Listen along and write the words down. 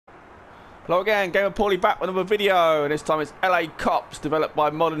Hello again, Gamer Pauly back with another video, and this time it's LA Cops, developed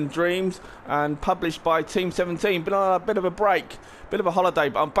by Modern Dreams and published by Team 17. Been on a bit of a break, bit of a holiday,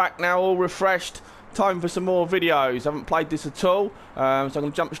 but I'm back now, all refreshed. Time for some more videos. Haven't played this at all, so I'm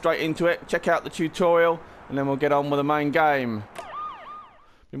going to jump straight into it, check out the tutorial, and then we'll get on with the main game.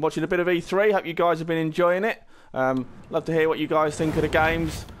 Been watching a bit of E3, hope you guys have been enjoying it. Love to hear what you guys think of the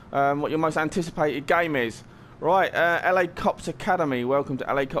games, what your most anticipated game is. Right, LA Cops Academy. Welcome to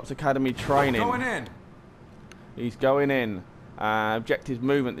LA Cops Academy training. Going in. He's going in. Objective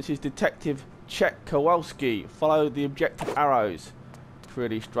movement. This is Detective Chet Kowalski. Follow the objective arrows.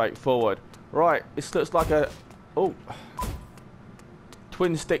 Pretty straightforward. Right, this looks like a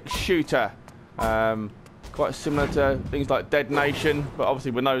twin stick shooter. Quite similar to things like Dead Nation, but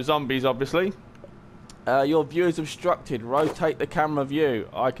obviously with no zombies, obviously. Your view is obstructed. Rotate the camera view.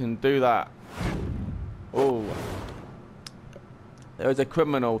 I can do that. Oh, there's a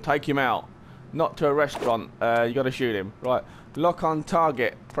criminal. Take him out. Not to a restaurant. You got to shoot him. Right. Lock on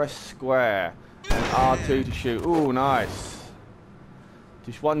target. Press square and R2 to shoot. Oh, nice.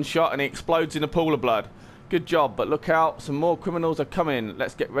 Just one shot and he explodes in a pool of blood. Good job. But look out. Some more criminals are coming.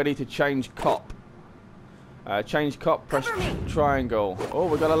 Let's get ready to change cop. Change cop. Press triangle. Oh,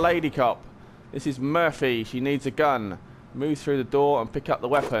 we got a lady cop. This is Murphy. She needs a gun. Move through the door and pick up the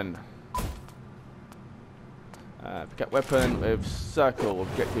weapon. Pick up weapon with circle.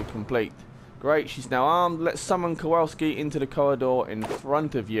 Objective complete. Great, she's now armed. Let's summon Kowalski into the corridor in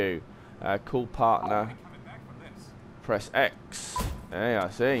front of you. Call partner. Press X. Yeah, I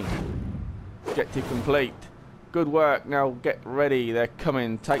see. Objective complete. Good work. Now get ready. They're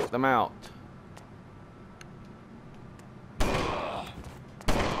coming. Take them out.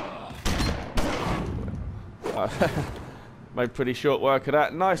 Made pretty short work of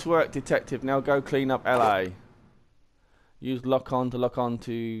that. Nice work, detective. Now go clean up LA. Use lock on to lock on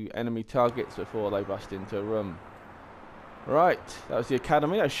to enemy targets before they bust into a room. Right, that was the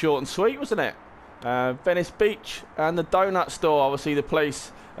academy. That was short and sweet, wasn't it? Venice Beach and the donut store. Obviously the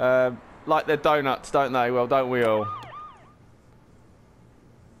police like their donuts, don't they? Well, don't we all?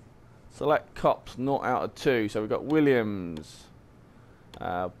 Select cops, 0 out of 2. So we've got Williams,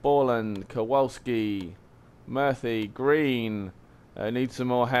 Borland, Kowalski, Murphy, Green, needs some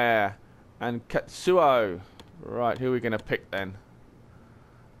more hair, and Katsuo. Right, who are we going to pick then?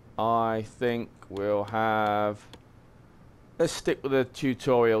 I think we'll have... Let's stick with the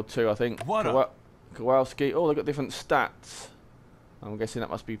tutorial too, I think. Kowalski. Oh, they've got different stats. I'm guessing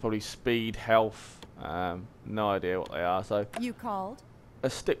that must be probably speed, health. No idea what they are, so... You called?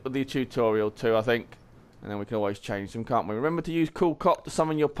 Let's stick with the tutorial too, I think. And then we can always change them, can't we? Remember to use Cool Cop to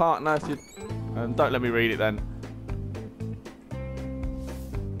summon your partner. Don't let me read it then.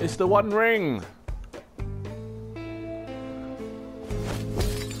 It's the One Ring.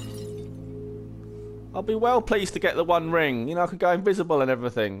 I'll be well pleased to get the One Ring. You know, I could go invisible and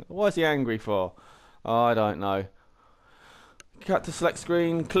everything. Why is he angry for? Oh, I don't know. Cut to select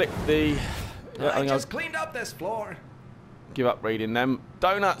screen. Click the... I just cleaned up this floor. Give up reading them.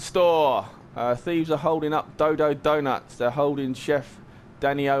 Donut store. Thieves are holding up Dodo Donuts. They're holding Chef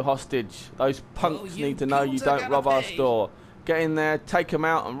Danio hostage. Those punks need to know you don't rob our store. Get in there, take them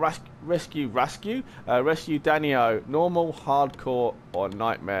out, and rescue Danio. Normal, hardcore, or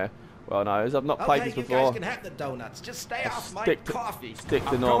nightmare. Well, no, as I've not played this before. You guys can have the donuts. Just stay off my coffee. Stick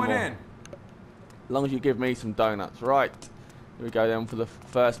to normal. As long as you give me some donuts. Right. Here we go then for the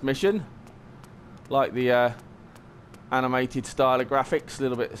first mission. Like the animated style of graphics. A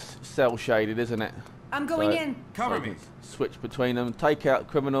little bit cel shaded, isn't it? I'm going in. Cover me. Switch between them. Take out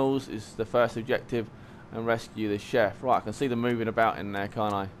criminals is the first objective. And rescue the chef. Right, I can see them moving about in there,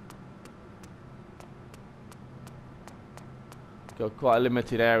 can't I? Got quite a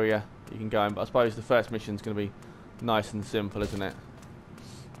limited area you can go in, but I suppose the first mission's going to be nice and simple, isn't it?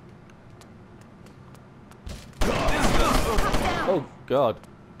 Oh, God.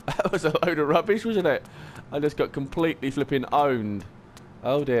 That was a load of rubbish, wasn't it? I just got completely flipping owned.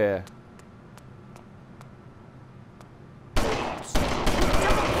 Oh, dear.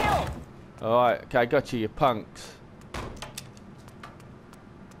 Alright, okay, got you punks. Let's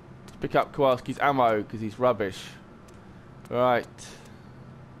pick up Kowalski's ammo, because he's rubbish. Right.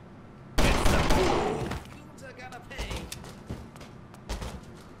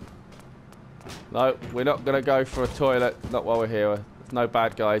 No, we're not going to go for a toilet, not while we're here. There's no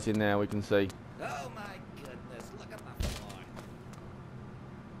bad guys in there, we can see. Oh my goodness, look at the floor.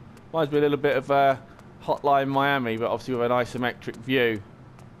 Reminds me a little bit of Hotline Miami, but obviously with an isometric view.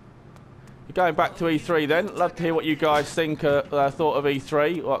 Going back to E3 then, love to hear what you guys think, thought of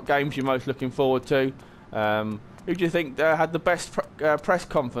E3, what games you're most looking forward to. Who do you think had the best press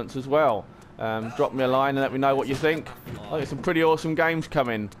conference as well? Drop me a line and let me know what you think. I think some pretty awesome games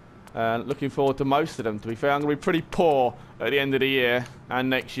coming. Looking forward to most of them, to be fair. I'm going to be pretty poor at the end of the year and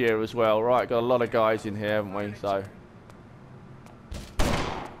next year as well. Right, got a lot of guys in here, haven't we? So.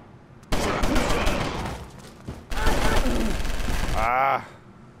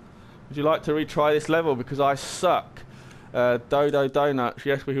 Would you like to retry this level? Because I suck. Donuts.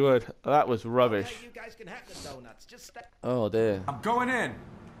 Yes, we would. That was rubbish. Okay, you guys can have the donuts. Just stay. Oh, dear. I'm going in.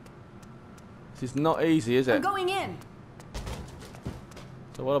 This is not easy, is it? I'm going in.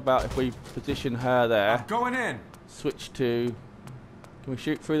 So what about if we position her there? I'm going in. Switch to... Can we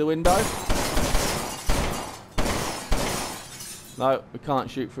shoot through the window? No, we can't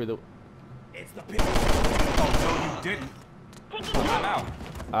shoot through the... It's the pig. Oh, no, you didn't. I'm out.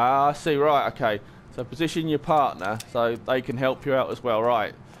 Ah, I see. Right, okay. So position your partner so they can help you out as well.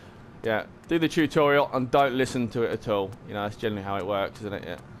 Right. Yeah. Do the tutorial and don't listen to it at all. You know, that's generally how it works, isn't it?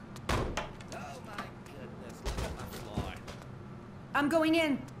 Yeah. Oh my goodness, look at the floor. I'm going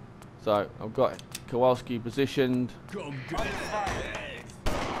in. So I've got Kowalski positioned. Come get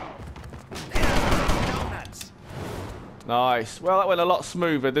Donuts. Nice. Well, that went a lot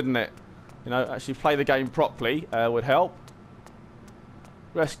smoother, didn't it? You know, actually play the game properly would help.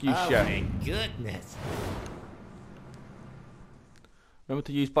 Rescue chef. My goodness. Remember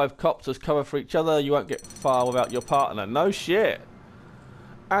to use both cops as cover for each other. You won't get far without your partner. No shit.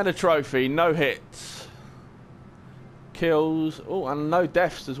 And a trophy. No hits. Kills. Oh, and no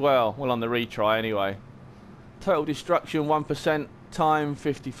deaths as well. Well, on the retry anyway. Total destruction 1%. Time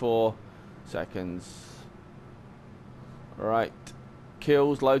 54 seconds. Right.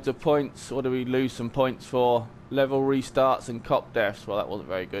 Kills. Loads of points. What do we lose some points for? Level restarts and cop deaths. Well, that wasn't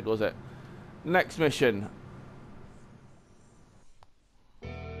very good, was it? Next mission.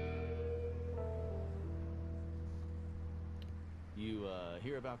 You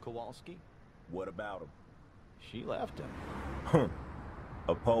hear about Kowalski? What about him? She left him. Huh.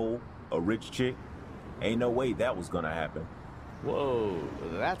 A pole, a rich chick? Ain't no way that was gonna happen. Whoa,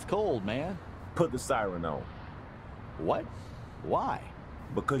 that's cold, man. Put the siren on. What? Why?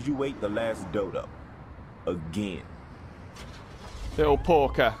 Because you ate the last dodo. Again. Little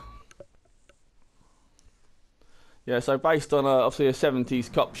porker. Yeah, so based on obviously a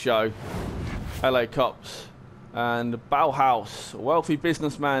 70s cop show, LA Cops, and Bauhaus, a wealthy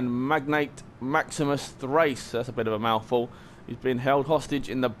businessman, magnate Maximus Thrace, that's a bit of a mouthful, he's been held hostage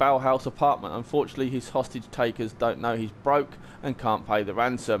in the Bauhaus apartment. Unfortunately, his hostage takers don't know he's broke and can't pay the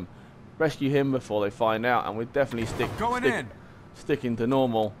ransom. Rescue him before they find out, and we're definitely sticking to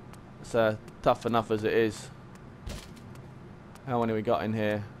normal. It's tough enough as it is. How many we got in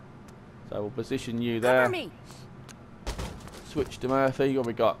here? So we'll position you there. Cover me. Switch to Murphy. Oh,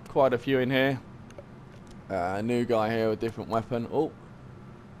 we got quite a few in here. A new guy here with a different weapon. Oh,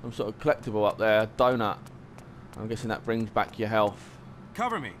 some sort of collectible up there. Donut. I'm guessing that brings back your health.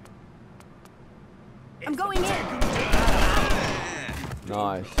 Cover me. I'm going in.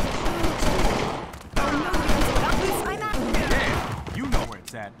 Nice. I'm out. Yeah, you know where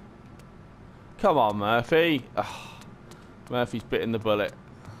it's at. Come on, Murphy. Ugh. Murphy's bitten the bullet.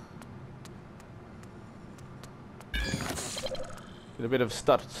 Get a bit of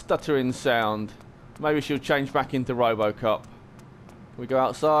stuttering sound. Maybe she'll change back into RoboCop. Can we go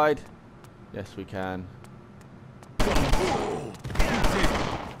outside? Yes, we can.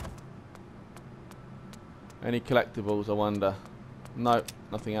 Any collectibles, I wonder? Nope,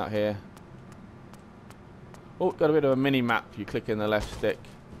 nothing out here. Oh, got a bit of a mini map. You click in the left stick.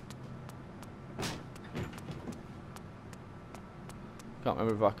 Can't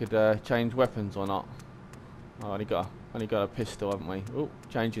remember if I could change weapons or not. Oh, only got a pistol, haven't we? Oh,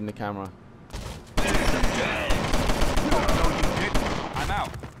 changing the camera. I'm out.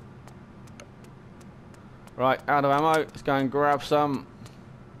 Right, out of ammo. Let's go and grab some.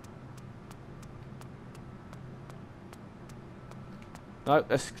 No,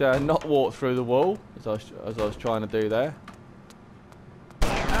 let's not walk through the wall as I was trying to do there.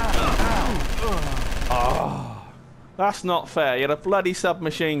 Oh. That's not fair. You had a bloody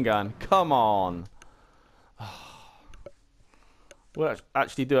submachine gun. Come on. We'll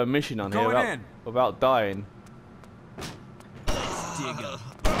actually do a mission on here without dying.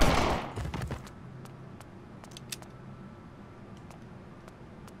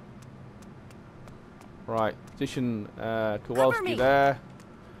 Right, position Kowalski there.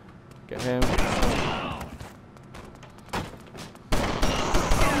 Get him. Oh,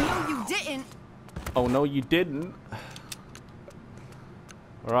 no, you didn't. Oh, no, you didn't.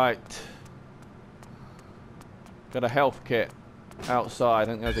 Right. Got a health kit outside. I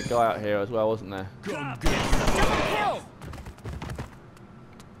think there was a guy out here as well, wasn't there?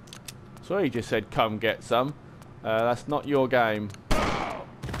 sure he just said come get some. That's not your game.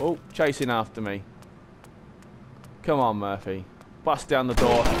 Oh, chasing after me. Come on, Murphy. Bust down the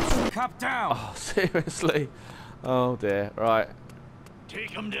door. Cop down. Oh, seriously? Oh dear. Right. Take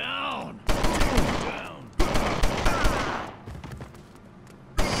him down.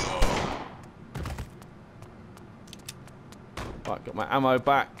 Right, got my ammo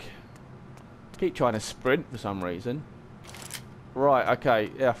back. Keep trying to sprint for some reason. Right,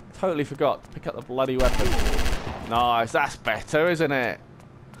 okay. Yeah, I totally forgot to pick up the bloody weapon. Nice, that's better, isn't it?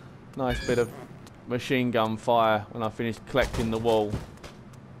 Nice bit of machine gun fire when I finish collecting the wool.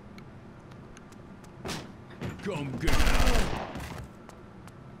 Come get out.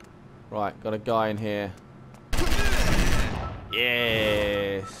 Right, got a guy in here.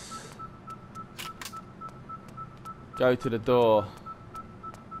 Yes. Go to the door.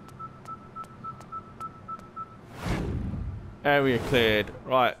 Area cleared.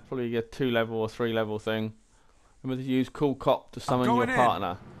 Right, probably a 2-level or 3-level thing. Remember to use Cool Cop to summon your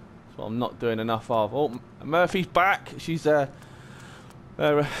partner. That's what I'm not doing enough of. Oh, Murphy's back. She's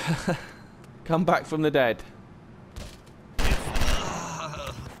come back from the dead.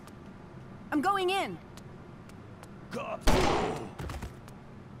 I'm going in.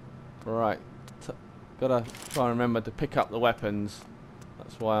 Right. Gotta try and remember to pick up the weapons.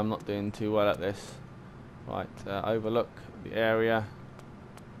 That's why I'm not doing too well at this. Right, overlook the area.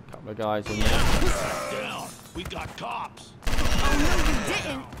 Couple of guys in there. Down. We got cops. Oh, no, you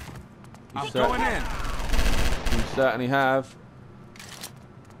didn't. I'm going in. You certainly have.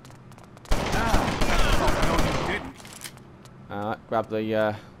 No, you didn't. Alright, grab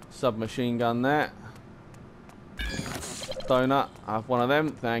the submachine gun there. Doughnut, I have one of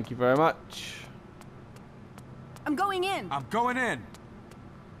them. Thank you very much. I'm going in. I'm going in.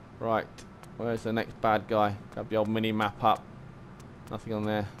 Right, where's the next bad guy? Grab the old mini map up. Nothing on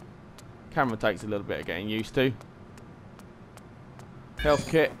there. Camera takes a little bit of getting used to. Health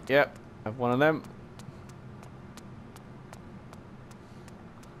kit, yep, have one of them.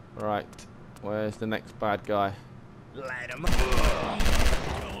 Right, where's the next bad guy? Light him up.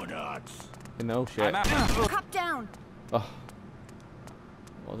 Donuts. Oh shit. I'm out. Cop down. Oh,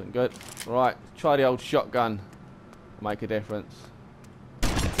 wasn't good. Right, try the old shotgun. Make a difference.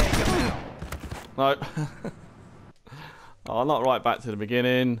 No. Oh, not right back to the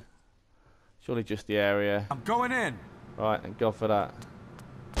beginning. Surely just the area. I'm going in. Right, thank God for that.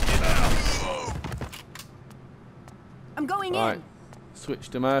 I'm going Right, in. switch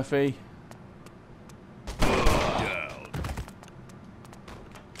to Murphy.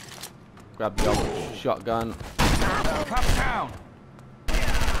 Grab the old shotgun. Cop down.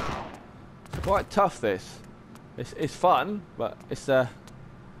 It's quite tough, this. It's fun, but it's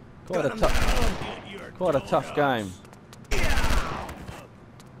quite a tough game.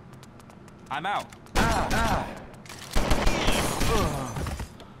 I'm out.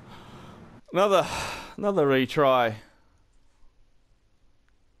 Another retry.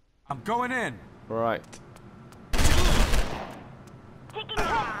 I'm going in. Right.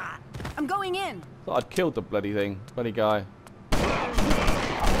 I'm going in. Thought I'd killed the bloody thing. Bloody guy.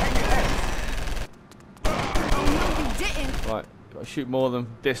 Oh, no, you didn't. Right. Gotta shoot more than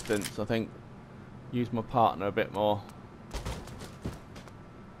distance, I think. Use my partner a bit more.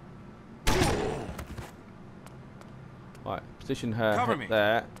 Right, position her Cover head me.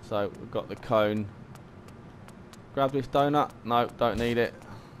 there. So we've got the cone. Grab this donut. No, don't need it.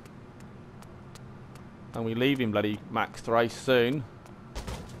 And we leave him bloody max thrace soon.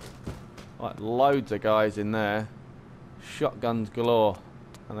 Right, loads of guys in there. Shotguns galore.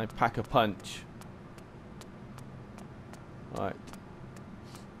 And they pack a punch. Right.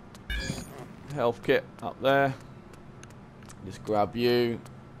 Health kit up there. Just grab you.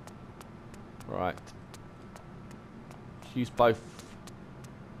 Right. Use both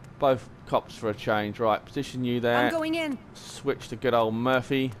cops for a change. Right, position you there. I'm going in. Switch to good old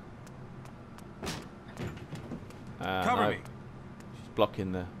Murphy. Cover no. me. She's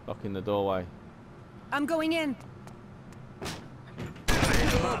blocking the doorway. I'm going in.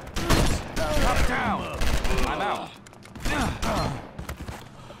 Cop down. I'm out.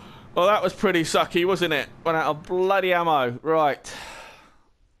 Well, that was pretty sucky, wasn't it? Run out of bloody ammo. Right.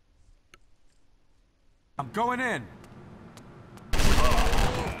 I'm going in.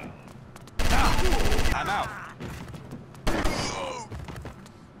 I'm out.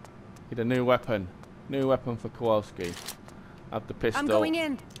 Need a new weapon. New weapon for Kowalski. Have the pistol. I'm going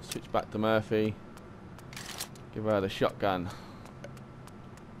in. Switch back to Murphy. Give her the shotgun.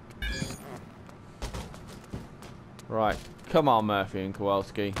 Right. Come on, Murphy and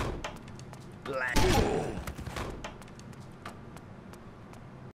Kowalski.